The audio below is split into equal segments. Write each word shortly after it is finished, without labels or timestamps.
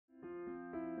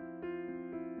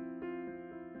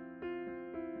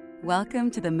Welcome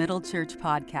to the Middle Church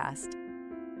Podcast,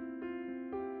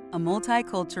 a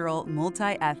multicultural,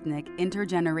 multi-ethnic,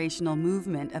 intergenerational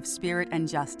movement of spirit and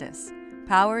justice,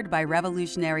 powered by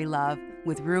revolutionary love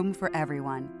with room for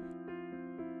everyone.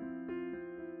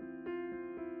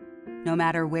 No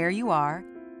matter where you are,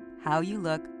 how you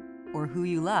look, or who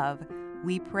you love,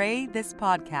 we pray this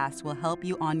podcast will help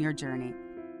you on your journey.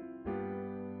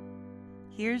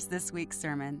 Here's this week's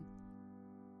sermon.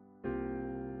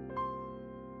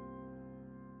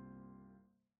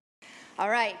 All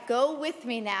right, go with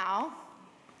me now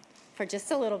for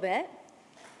just a little bit.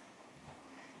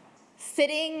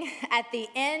 Sitting at the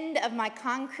end of my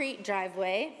concrete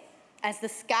driveway as the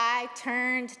sky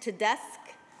turned to dusk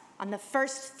on the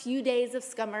first few days of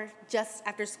summer just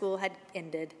after school had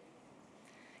ended.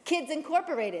 Kids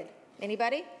Incorporated,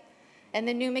 anybody? And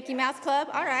the new Mickey Mouse Club?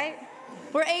 All right,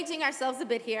 we're aging ourselves a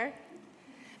bit here.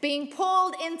 Being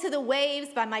pulled into the waves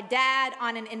by my dad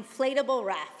on an inflatable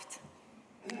raft.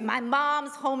 My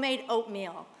mom's homemade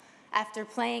oatmeal after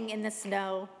playing in the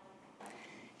snow.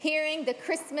 Hearing the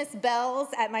Christmas bells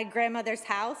at my grandmother's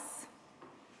house.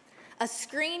 A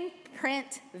screen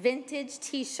print vintage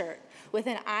t-shirt with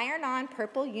an iron-on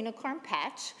purple unicorn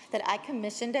patch that I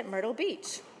commissioned at Myrtle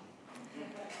Beach.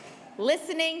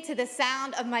 Listening to the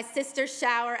sound of my sister's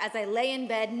shower as I lay in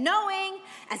bed, knowing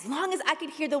as long as I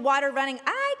could hear the water running,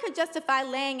 I could justify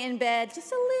laying in bed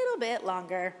just a little bit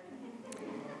longer.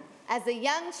 As a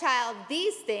young child,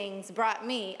 these things brought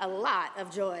me a lot of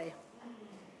joy.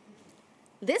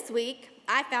 This week,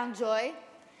 I found joy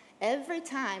every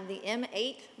time the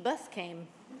M8 bus came.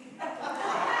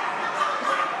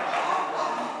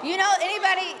 You know,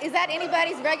 is that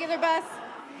anybody's regular bus?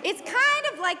 It's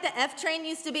kind of like the F train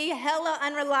used to be, hella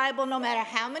unreliable no matter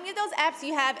how many of those apps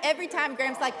you have. Every time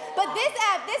Graham's like, but this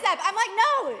app. I'm like,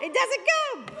 no, it doesn't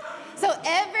go. So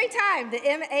every time the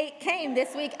M8 came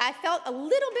this week, I felt a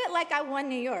little bit like I won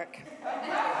New York.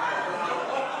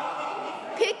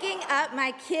 Picking up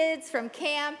my kids from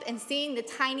camp and seeing the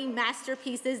tiny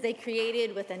masterpieces they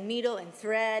created with a needle and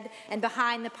thread and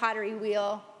behind the pottery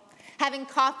wheel. Having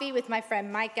coffee with my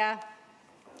friend Micah.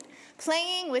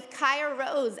 Playing with Kaya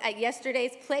Rose at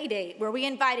yesterday's play date, where we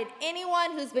invited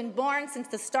anyone who's been born since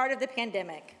the start of the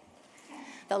pandemic.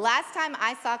 The last time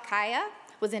I saw Kaya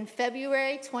was in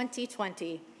February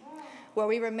 2020, where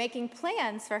we were making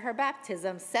plans for her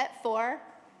baptism set for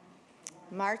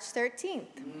March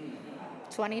 13th,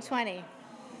 2020.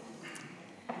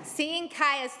 Seeing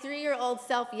Kaya's 3-year-old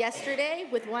self yesterday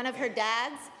with one of her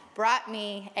dads brought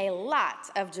me a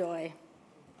lot of joy.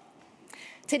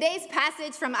 Today's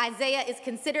passage from Isaiah is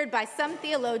considered by some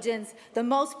theologians the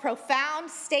most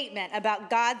profound statement about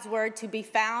God's word to be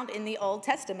found in the Old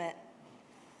Testament.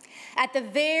 At the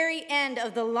very end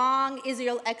of the long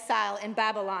Israel exile in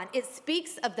Babylon, it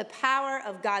speaks of the power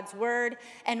of God's word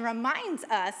and reminds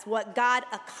us what God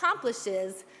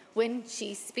accomplishes when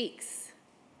she speaks.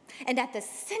 And at the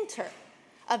center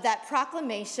of that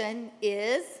proclamation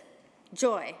is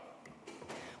joy.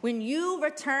 When you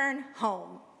return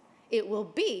home, it will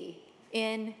be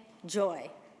in joy.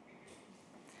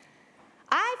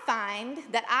 I find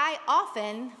that I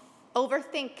often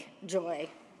overthink joy.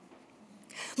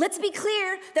 Let's be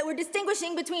clear that we're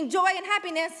distinguishing between joy and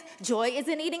happiness. Joy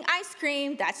isn't eating ice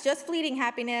cream. That's just fleeting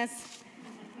happiness.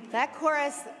 That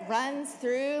chorus runs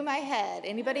through my head.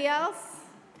 Anybody else?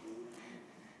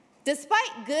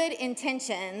 Despite good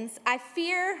intentions, I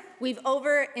fear we've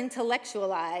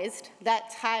over-intellectualized that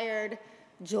tired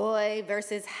joy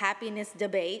versus happiness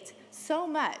debate so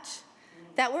much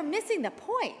that we're missing the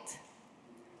point.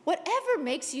 Whatever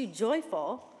makes you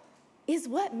joyful is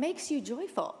what makes you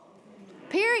joyful,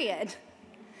 period.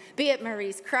 Be it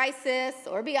Marie's Crisis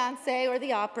or Beyonce or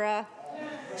the opera,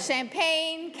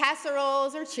 champagne,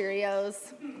 casseroles, or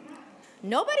Cheerios.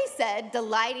 Nobody said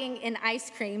delighting in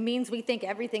ice cream means we think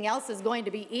everything else is going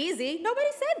to be easy. Nobody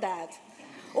said that.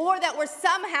 Or that we're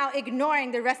somehow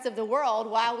ignoring the rest of the world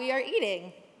while we are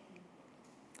eating.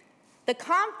 The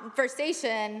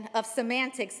conversation of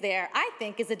semantics there, I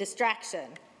think, is a distraction.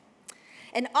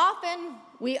 And often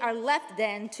we are left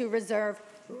then to reserve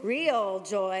real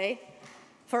joy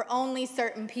for only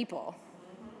certain people.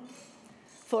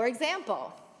 For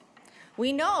example,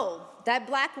 we know that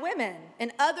Black women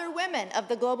and other women of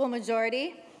the global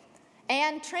majority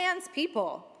and trans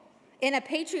people in a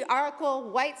patriarchal,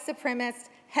 white supremacist,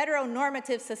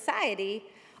 heteronormative society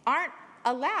aren't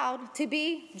allowed to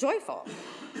be joyful.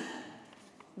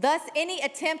 Thus, any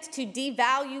attempt to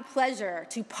devalue pleasure,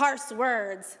 to parse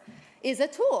words, is a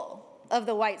tool of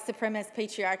the white supremacist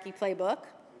patriarchy playbook.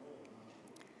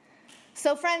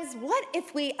 So friends, what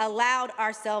if we allowed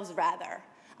ourselves rather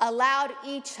allowed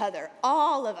each other,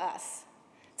 all of us,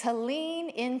 to lean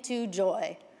into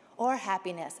joy or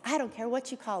happiness, I don't care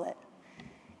what you call it,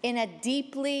 in a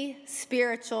deeply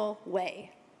spiritual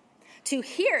way. To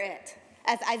hear it,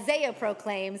 as Isaiah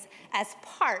proclaims, as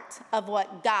part of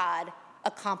what God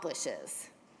accomplishes.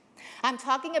 I'm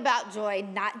talking about joy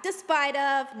not despite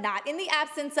of, not in the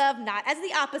absence of, not as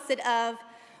the opposite of,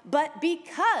 but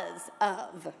because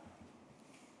of.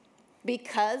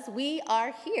 Because we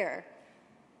are here.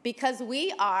 Because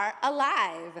we are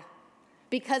alive.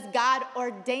 Because God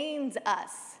ordains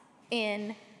us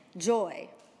in joy.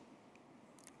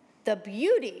 The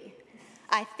beauty,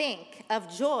 I think,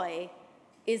 of joy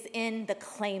is in the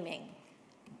claiming.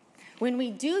 When we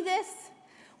do this,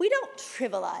 we don't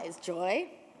trivialize joy,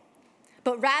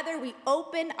 but rather we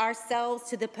open ourselves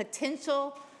to the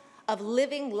potential of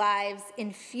living lives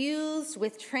infused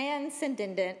with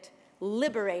transcendent,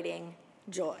 liberating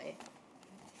joy.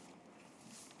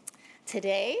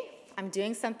 Today, I'm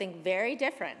doing something very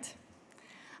different.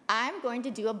 I'm going to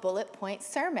do a bullet point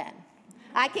sermon.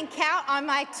 I can count on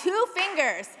my 2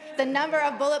 fingers the number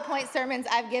of bullet point sermons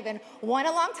I've given, one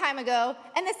a long time ago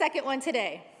and the second one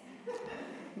today.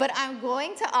 But I'm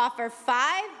going to offer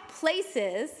 5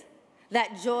 places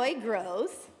that joy grows,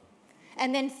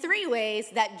 and then 3 ways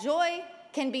that joy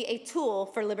can be a tool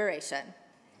for liberation.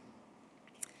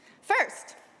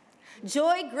 First,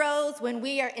 joy grows when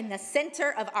we are in the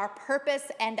center of our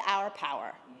purpose and our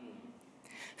power.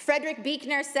 Frederick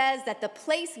Buechner says that the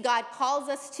place God calls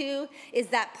us to is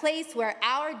that place where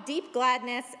our deep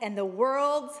gladness and the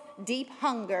world's deep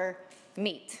hunger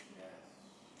meet.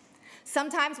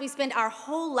 Sometimes we spend our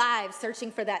whole lives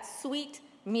searching for that sweet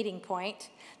meeting point,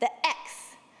 the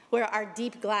X, where our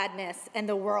deep gladness and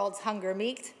the world's hunger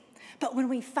meet. But when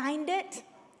we find it,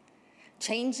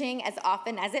 changing as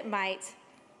often as it might,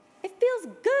 it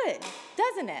feels good,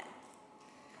 doesn't it?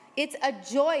 It's a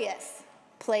joyous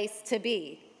place to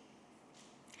be.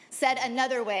 Said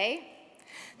another way,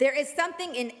 there is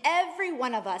something in every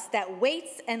one of us that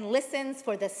waits and listens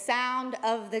for the sound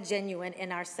of the genuine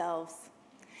in ourselves.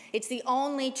 It's the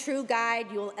only true guide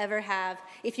you will ever have.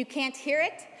 If you can't hear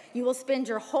it, you will spend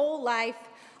your whole life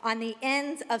on the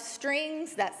ends of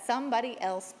strings that somebody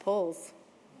else pulls.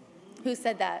 Who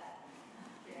said that?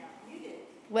 Yeah, you did.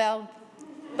 Well,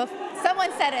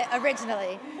 someone said it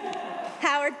originally.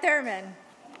 Howard Thurman.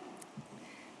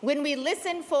 When we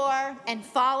listen for and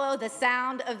follow the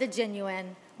sound of the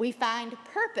genuine, we find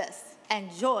purpose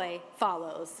and joy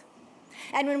follows.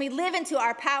 And when we live into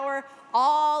our power,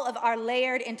 all of our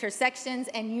layered intersections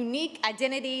and unique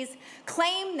identities,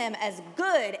 claim them as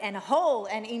good and whole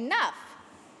and enough,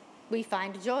 we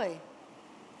find joy.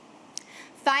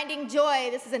 Finding joy,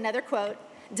 this is another quote,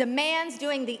 demands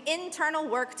doing the internal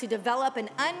work to develop an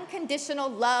unconditional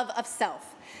love of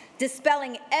self,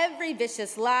 dispelling every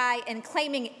vicious lie and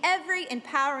claiming every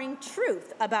empowering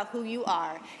truth about who you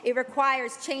are. It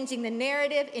requires changing the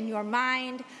narrative in your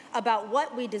mind about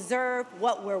what we deserve,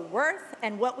 what we're worth,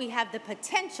 and what we have the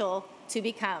potential to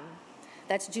become.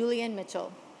 That's Julian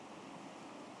Mitchell.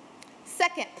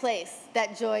 Second place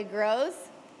that joy grows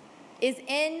is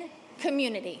in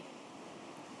community.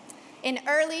 In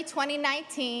early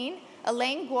 2019,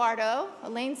 Elaine Guardo,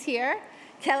 Elaine's here,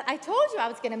 I told you I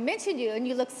was going to mention you, and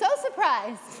you look so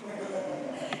surprised.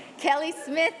 Kelly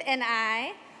Smith and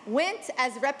I went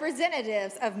as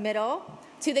representatives of Middle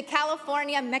to the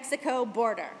California-Mexico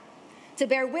border to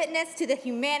bear witness to the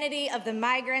humanity of the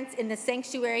migrants in the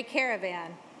sanctuary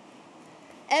caravan.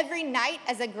 Every night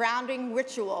as a grounding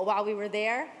ritual while we were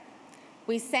there,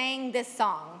 we sang this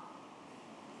song.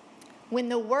 When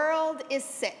the world is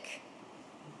sick,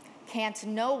 can't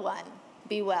no one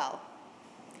be well?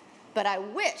 But I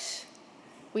wish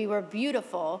we were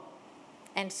beautiful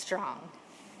and strong.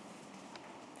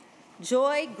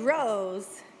 Joy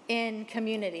grows in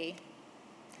community.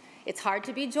 It's hard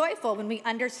to be joyful when we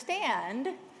understand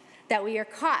that we are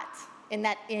caught in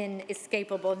that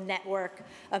inescapable network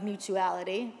of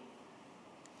mutuality.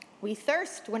 We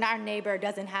thirst when our neighbor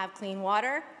doesn't have clean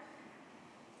water.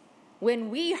 When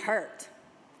we hurt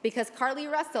because Carly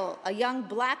Russell, a young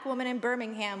black woman in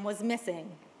Birmingham, was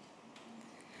missing.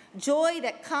 Joy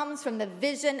that comes from the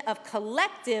vision of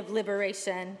collective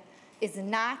liberation is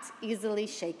not easily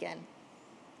shaken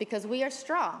because we are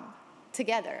strong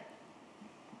together.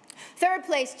 Third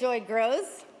place joy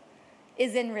grows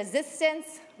is in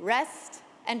resistance, rest,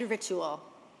 and ritual.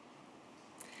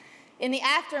 In the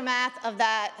aftermath of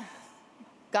that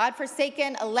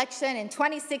godforsaken election in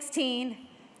 2016,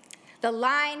 the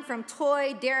line from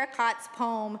Toy Derricott's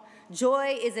poem,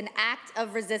 "Joy is an act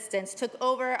of resistance," took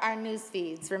over our news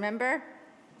feeds, remember?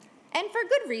 And for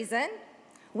good reason.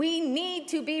 We need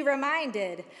to be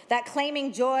reminded that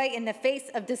claiming joy in the face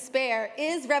of despair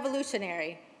is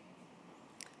revolutionary.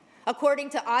 According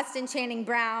to Austin Channing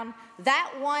Brown,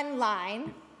 that one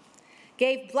line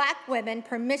gave Black women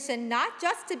permission not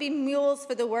just to be mules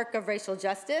for the work of racial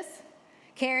justice,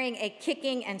 carrying a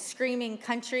kicking and screaming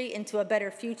country into a better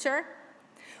future.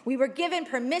 We were given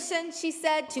permission, she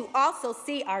said, to also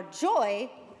see our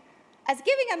joy as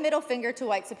giving a middle finger to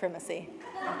white supremacy.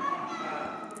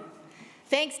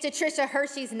 Thanks to Tricia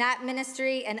Hershey's Nap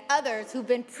Ministry and others who've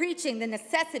been preaching the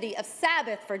necessity of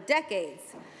Sabbath for decades,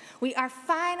 we are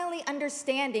finally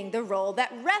understanding the role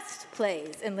that rest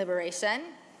plays in liberation.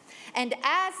 And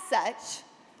as such,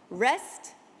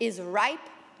 rest is ripe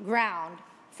ground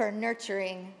for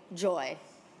nurturing joy.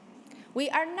 We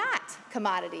are not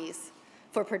commodities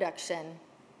for production.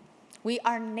 We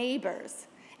are neighbors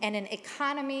and an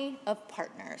economy of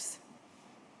partners.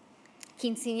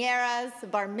 Quinceañeras,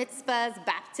 bar mitzvahs,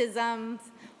 baptisms,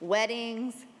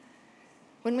 weddings.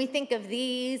 When we think of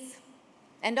these,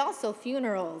 and also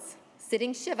funerals,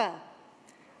 sitting shiva,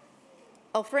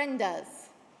 ofrendas,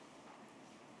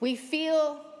 we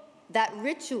feel that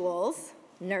rituals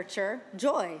nurture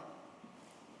joy.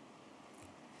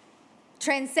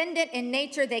 Transcendent in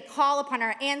nature, they call upon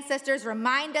our ancestors,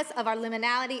 remind us of our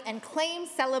liminality, and claim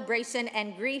celebration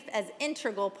and grief as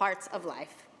integral parts of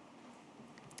life.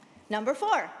 Number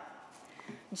 4,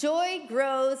 joy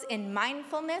grows in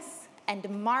mindfulness and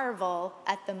marvel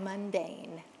at the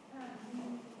mundane.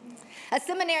 A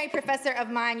seminary professor of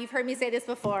mine, you've heard me say this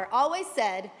before, always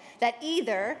said that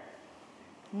either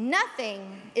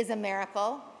nothing is a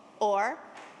miracle or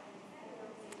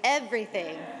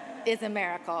everything is a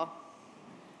miracle.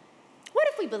 What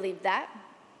if we believed that?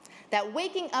 That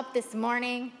waking up this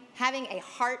morning, having a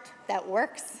heart that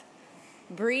works,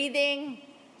 breathing,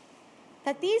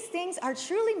 that these things are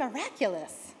truly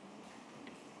miraculous.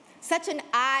 Such an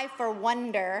eye for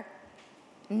wonder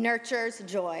nurtures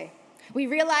joy. We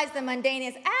realize the mundane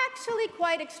is actually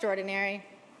quite extraordinary.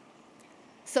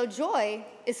 So joy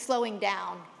is slowing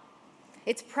down.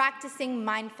 It's practicing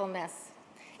mindfulness.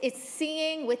 It's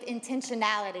seeing with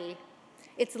intentionality.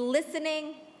 It's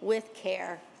listening with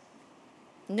care,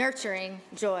 nurturing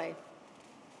joy.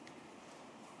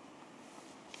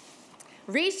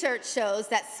 Research shows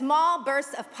that small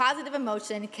bursts of positive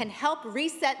emotion can help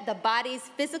reset the body's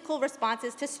physical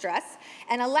responses to stress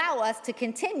and allow us to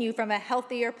continue from a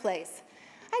healthier place.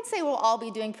 I'd say we'll all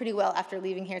be doing pretty well after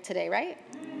leaving here today, right?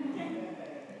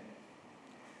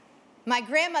 My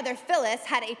grandmother Phyllis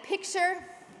had a picture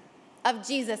of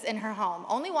Jesus in her home,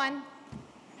 only one,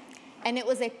 and it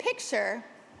was a picture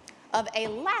of a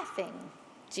laughing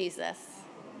Jesus.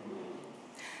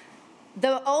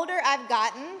 The older I've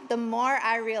gotten, the more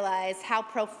I realize how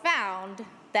profound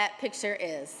that picture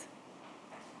is.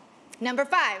 Number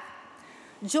 5,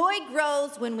 joy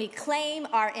grows when we claim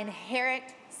our inherent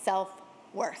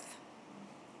self-worth.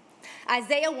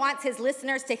 Isaiah wants his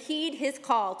listeners to heed his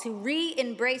call to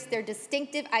re-embrace their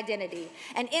distinctive identity,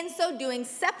 and in so doing,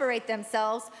 separate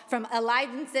themselves from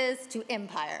allegiances to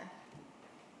empire.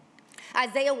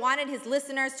 Isaiah wanted his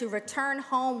listeners to return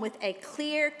home with a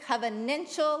clear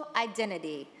covenantal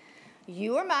identity.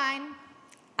 You are mine,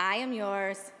 I am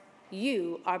yours,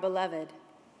 you are beloved.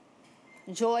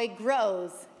 Joy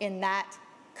grows in that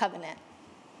covenant.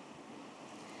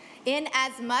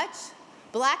 Inasmuch,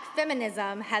 Black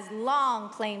feminism has long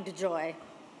claimed joy,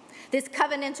 this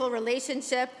covenantal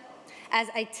relationship as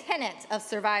a tenet of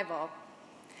survival.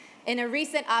 In a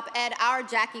recent op-ed our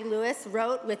Jackie Lewis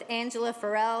wrote with Angela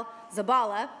Farrell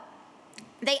Zabala,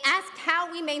 they asked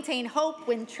how we maintain hope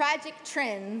when tragic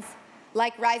trends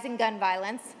like rising gun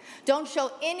violence don't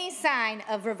show any sign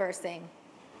of reversing.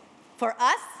 For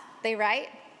us, they write,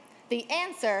 the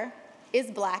answer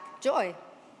is Black joy.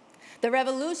 The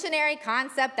revolutionary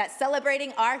concept that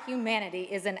celebrating our humanity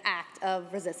is an act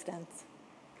of resistance.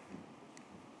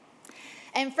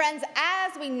 And friends,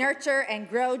 as we nurture and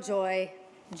grow joy,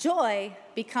 joy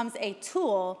becomes a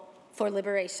tool for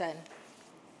liberation.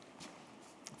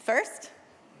 First,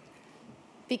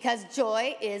 because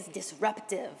joy is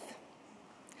disruptive.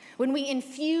 When we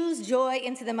infuse joy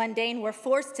into the mundane, we're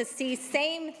forced to see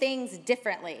same things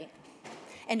differently.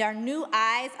 And our new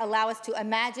eyes allow us to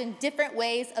imagine different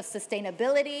ways of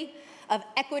sustainability, of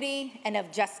equity, and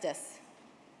of justice.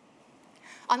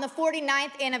 On the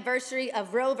 49th anniversary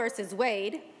of Roe versus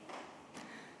Wade,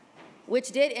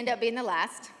 which did end up being the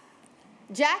last,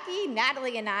 Jackie,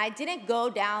 Natalie, and I didn't go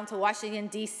down to Washington,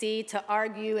 D.C. to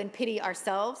argue and pity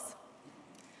ourselves.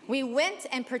 We went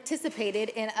and participated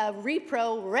in a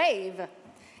repro rave,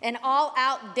 an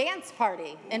all-out dance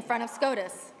party in front of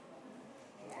SCOTUS.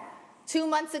 2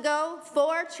 months ago,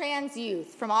 4 trans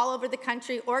youth from all over the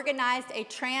country organized a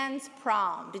trans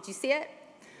prom. Did you see it?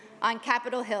 On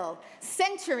Capitol Hill,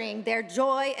 centering their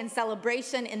joy and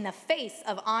celebration in the face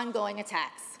of ongoing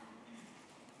attacks.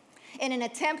 In an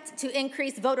attempt to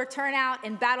increase voter turnout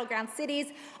in battleground cities,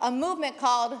 a movement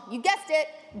called, you guessed it,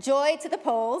 Joy to the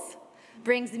Polls,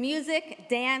 brings music,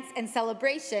 dance, and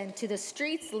celebration to the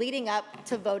streets leading up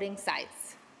to voting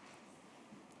sites.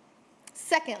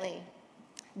 Secondly,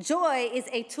 joy is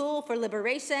a tool for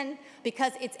liberation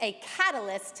because it's a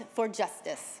catalyst for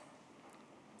justice.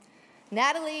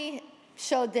 Natalie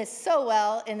showed this so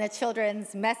well in the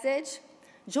children's message.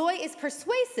 Joy is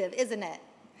persuasive, isn't it?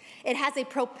 It has a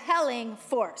propelling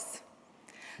force.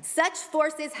 Such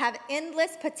forces have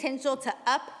endless potential to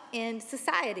upend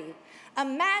society.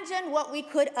 Imagine what we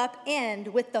could upend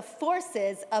with the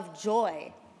forces of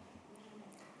joy.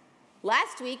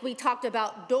 Last week, we talked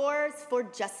about doors for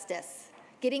justice,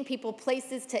 getting people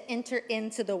places to enter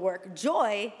into the work.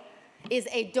 Joy is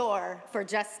a door for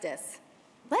justice.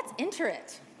 Let's enter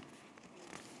it.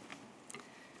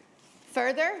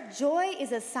 Further, joy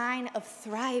is a sign of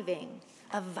thriving,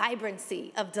 of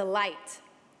vibrancy, of delight.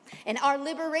 And our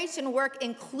liberation work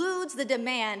includes the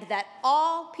demand that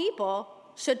all people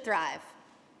should thrive.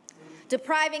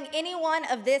 Depriving anyone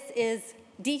of this is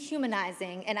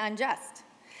dehumanizing and unjust.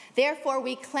 Therefore,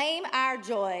 we claim our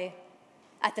joy.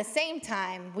 At the same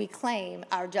time, we claim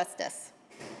our justice.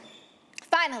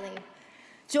 Finally,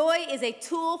 joy is a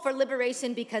tool for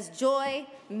liberation because joy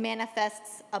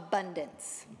manifests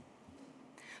abundance.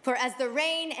 For as the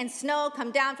rain and snow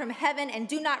come down from heaven and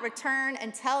do not return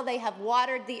until they have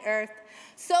watered the earth,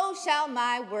 so shall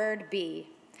my word be.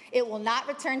 It will not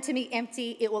return to me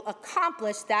empty. It will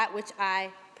accomplish that which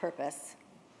I purpose.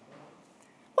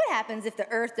 What happens if the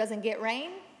earth doesn't get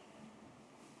rain?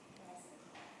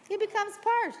 It becomes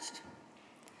parched.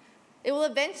 It will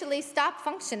eventually stop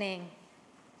functioning.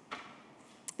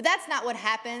 But that's not what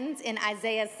happens in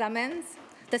Isaiah's summons.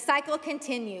 The cycle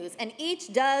continues, and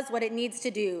each does what it needs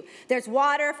to do. There's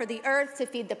water for the earth to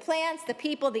feed the plants, the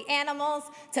people, the animals,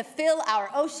 to fill our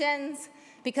oceans,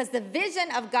 because the vision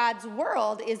of God's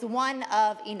world is one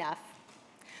of enough.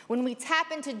 When we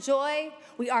tap into joy,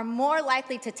 we are more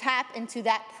likely to tap into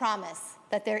that promise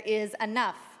that there is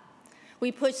enough.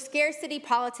 We push scarcity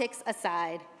politics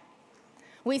aside.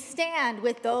 We stand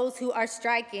with those who are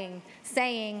striking,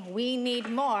 saying we need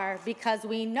more because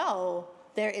we know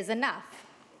there is enough.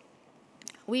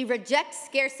 We reject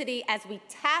scarcity as we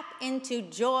tap into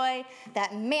joy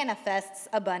that manifests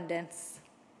abundance.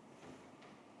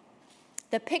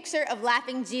 The picture of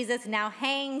laughing Jesus now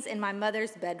hangs in my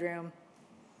mother's bedroom.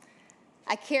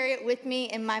 I carry it with me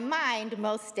in my mind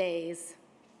most days.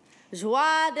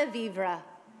 Joie de vivre.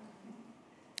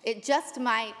 It just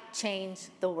might change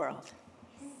the world.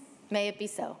 May it be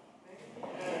so.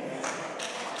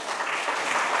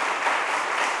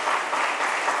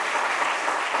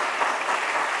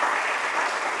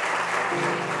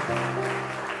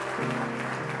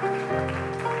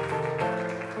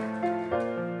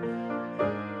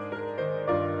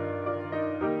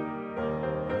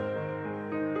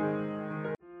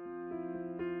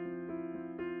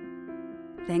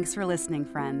 Thanks for listening,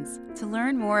 friends. To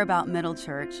learn more about Middle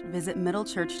Church, visit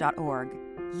middlechurch.org.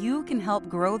 You can help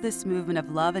grow this movement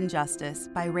of love and justice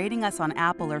by rating us on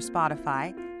Apple or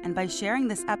Spotify and by sharing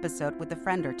this episode with a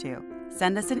friend or two.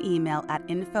 Send us an email at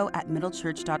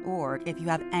info@middlechurch.org if you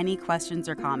have any questions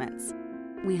or comments.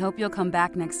 We hope you'll come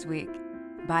back next week.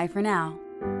 Bye for now.